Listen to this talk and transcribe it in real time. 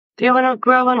Do you want to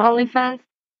grow on OnlyFans?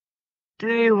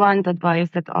 Do you want advice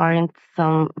that aren't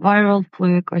some viral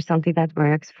fluke or something that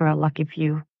works for a lucky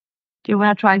few? Do you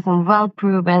want to try some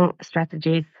well-proven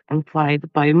strategies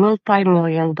employed by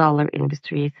multi-million-dollar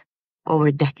industries over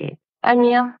decades? I'm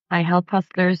Mia. I help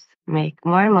hustlers make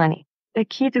more money. The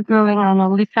key to growing on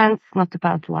OnlyFans is not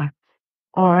about luck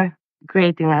or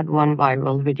creating that one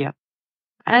viral video.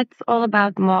 It's all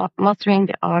about mastering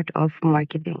the art of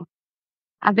marketing.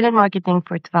 I've been in marketing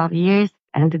for 12 years,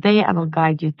 and today I will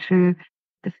guide you through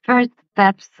the first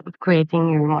steps of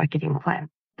creating your marketing plan.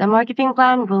 The marketing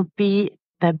plan will be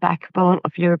the backbone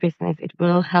of your business. It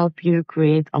will help you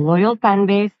create a loyal fan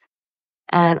base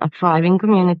and a thriving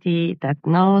community that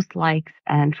knows, likes,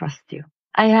 and trusts you.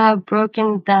 I have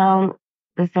broken down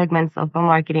the segments of a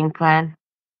marketing plan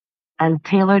and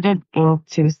tailored it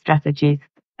into strategies,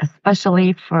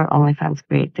 especially for OnlyFans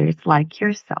creators like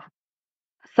yourself.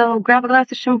 So grab a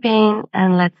glass of champagne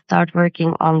and let's start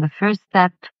working on the first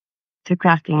step to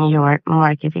crafting your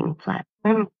marketing plan.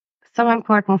 Some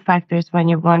important factors when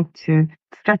you want to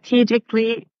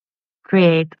strategically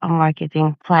create a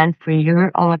marketing plan for your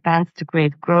OnlyFans to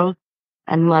create growth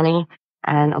and money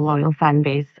and a loyal fan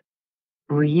base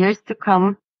for years to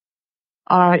come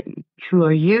are who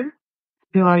are you?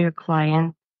 Who are your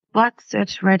clients? What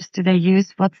search words do they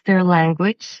use? What's their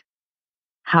language?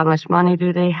 How much money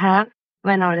do they have?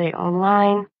 When are they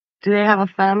online? Do they have a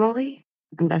family?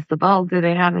 And best of all, do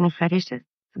they have any fetishes?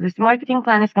 So this marketing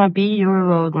plan is going to be your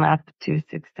roadmap to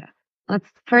success. Let's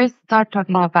first start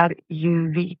talking about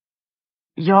UV,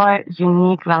 your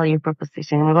unique value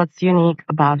proposition. What's unique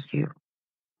about you?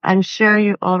 I'm sure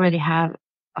you already have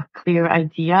a clear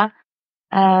idea.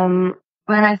 When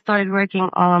I started working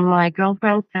on my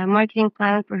girlfriend's marketing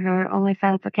plan for her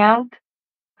OnlyFans account,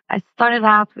 I started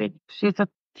out with she's a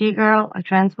T-girl, a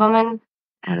trans woman,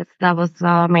 and that was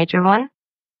a major one.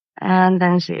 And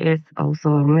then she is also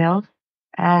a MILF,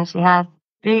 and she has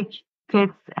big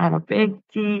tits and a big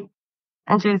T,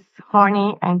 and she's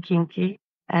horny and kinky,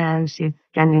 and she's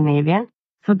Scandinavian.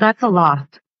 So that's a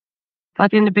lot.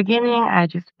 But in the beginning, I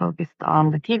just focused on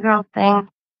the T-girl thing,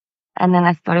 and then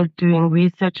I started doing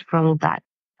research from that.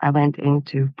 I went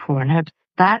into Pornhub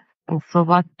stats and saw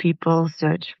what people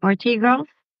search for T-girls,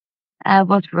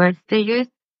 what words they use.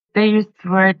 They used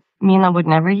words Mina would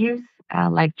never use,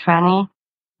 like tranny,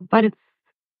 but it's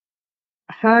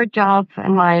her job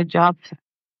and my job,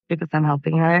 because I'm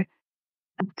helping her,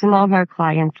 to know her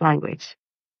client's language.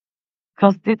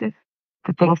 Because this is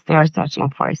the things they are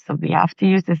searching for. So we have to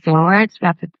use the same words, we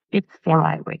have to speak the same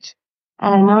language.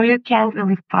 And I know you can't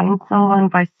really find someone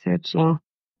by searching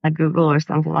at Google or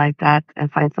something like that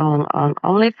and find someone on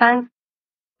OnlyFans.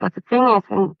 But the thing is,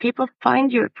 when people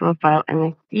find your profile and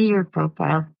they see your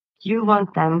profile, you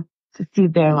want them to see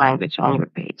their language on your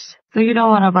page. So you don't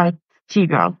want to write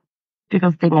T-girl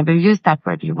because they never use that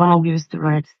word. You want to use the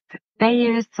words that they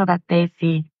use so that they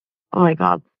see, oh my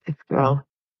God, this girl,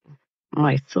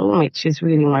 my soulmate, she's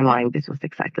reading my mind. This was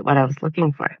exactly what I was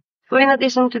looking for. So in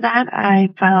addition to that, I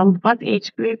found what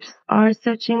age groups are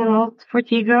searching the most for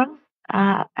T-girls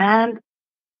and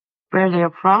where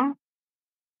they're from,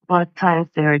 what times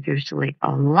they are usually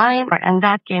online. And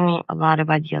that gave me a lot of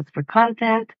ideas for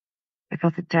content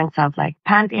because it turns out like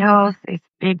pantyhose is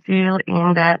a big deal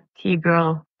in the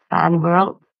T-girl fan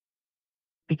world.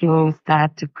 We can use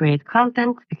that to create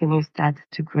content. We can use that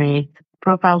to create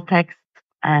profile text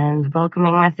and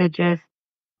welcoming messages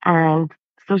and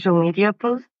social media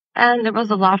posts. And there was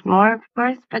a lot more, of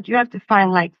course, but you have to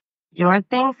find like your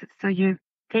things. So you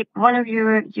take one of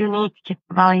your unique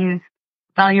value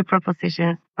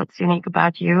propositions, what's unique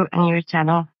about you and your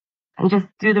channel, and just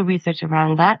do the research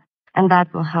around that. And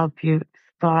that will help you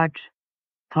start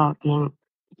talking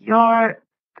your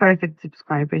perfect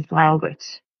subscriber's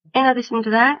language. In addition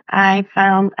to that, I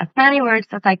found as many words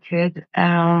as I could.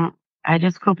 I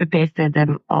just copy pasted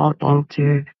them all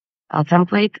into a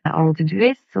template on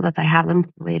Todoist so that I have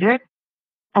them later.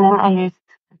 And then I used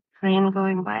train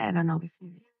going by. I don't know if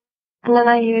you. And then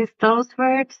I used those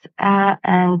words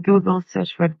and Google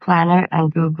search word planner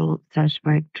and Google search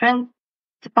word trends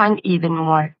to find even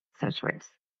more search words.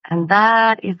 And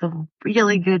that is a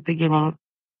really good beginning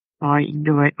for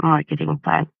your marketing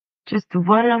plan. Just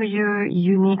one of your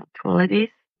unique qualities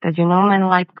that you know and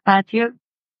like about you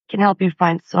can help you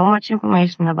find so much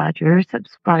information about your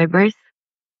subscribers,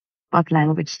 what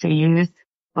language they use,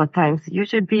 what times you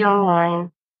should be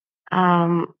online.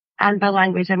 And by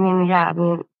language, I mean,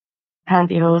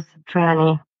 pantyhose,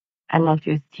 tranny, and not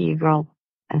use T-girl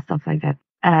and stuff like that.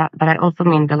 But I also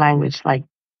mean the language like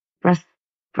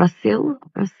Brazil,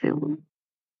 so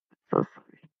sorry.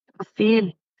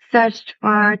 Brazil, searched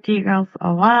for T-girls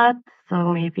a lot,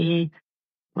 so maybe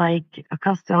like a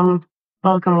custom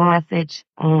welcome message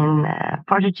in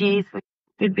Portuguese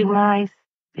would be nice.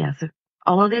 Yeah, so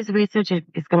all of this research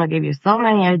is going to give you so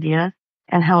many ideas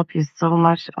and help you so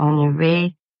much on your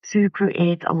way to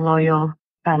create a loyal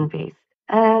fan base.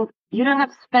 And you don't have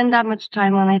to spend that much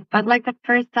time on it, but like the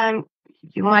first time,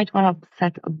 you might want to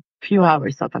set a few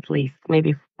hours up at least,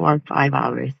 maybe 4 or 5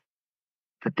 hours.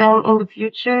 But then in the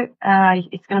future,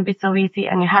 it's going to be so easy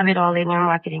and you have it all in your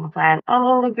marketing plan.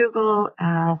 On the Google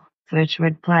search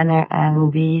word planner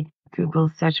and the Google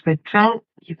search word trends,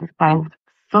 you can find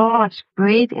so much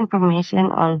great information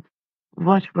on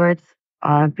what words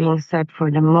are being searched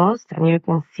for the most. And you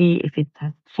can see if it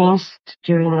has changed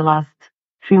during the last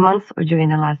 3 months or during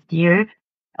the last year.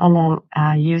 And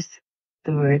then use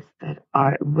the words that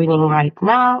are winning right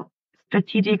now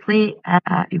strategically and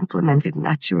implement it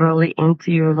naturally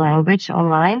into your language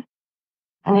online.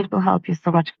 And it will help you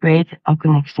so much create a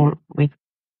connection with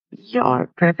your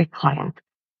perfect client.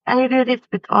 And you do this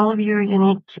with all of your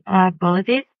unique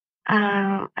qualities.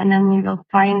 And then you will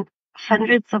find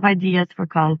hundreds of ideas for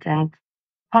content,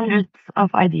 hundreds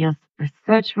of ideas for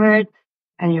search words,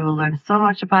 and you will learn so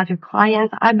much about your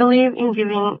clients. I believe in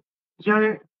giving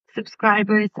your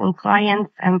subscribers and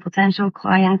clients and potential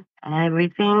clients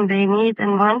everything they need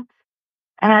and want.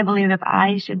 And I believe that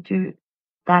I should do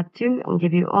that too and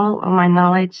give you all of my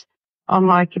knowledge on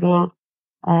marketing.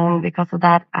 And because of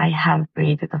that, I have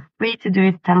created a free to do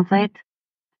it template.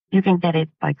 You can get it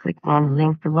by clicking on the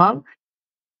link below.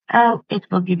 And it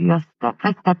will give you a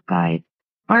step-by-step guide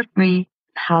for free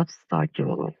how to start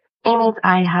doing it. In it,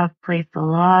 I have placed a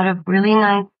lot of really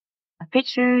nice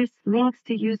pictures, links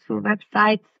to useful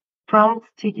websites, prompts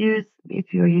to use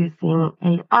if you're using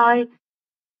AI,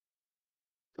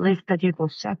 list that you can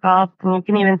check off. And you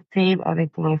can even save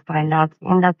everything you find out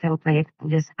in that template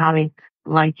and just have it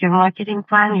like your marketing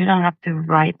plan. You don't have to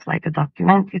write like a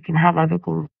document. You can have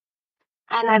everything.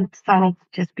 And I've designed it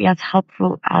to just be as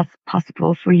helpful as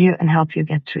possible for you and help you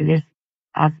get through this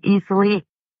as easily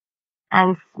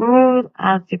and smooth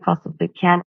as you possibly can.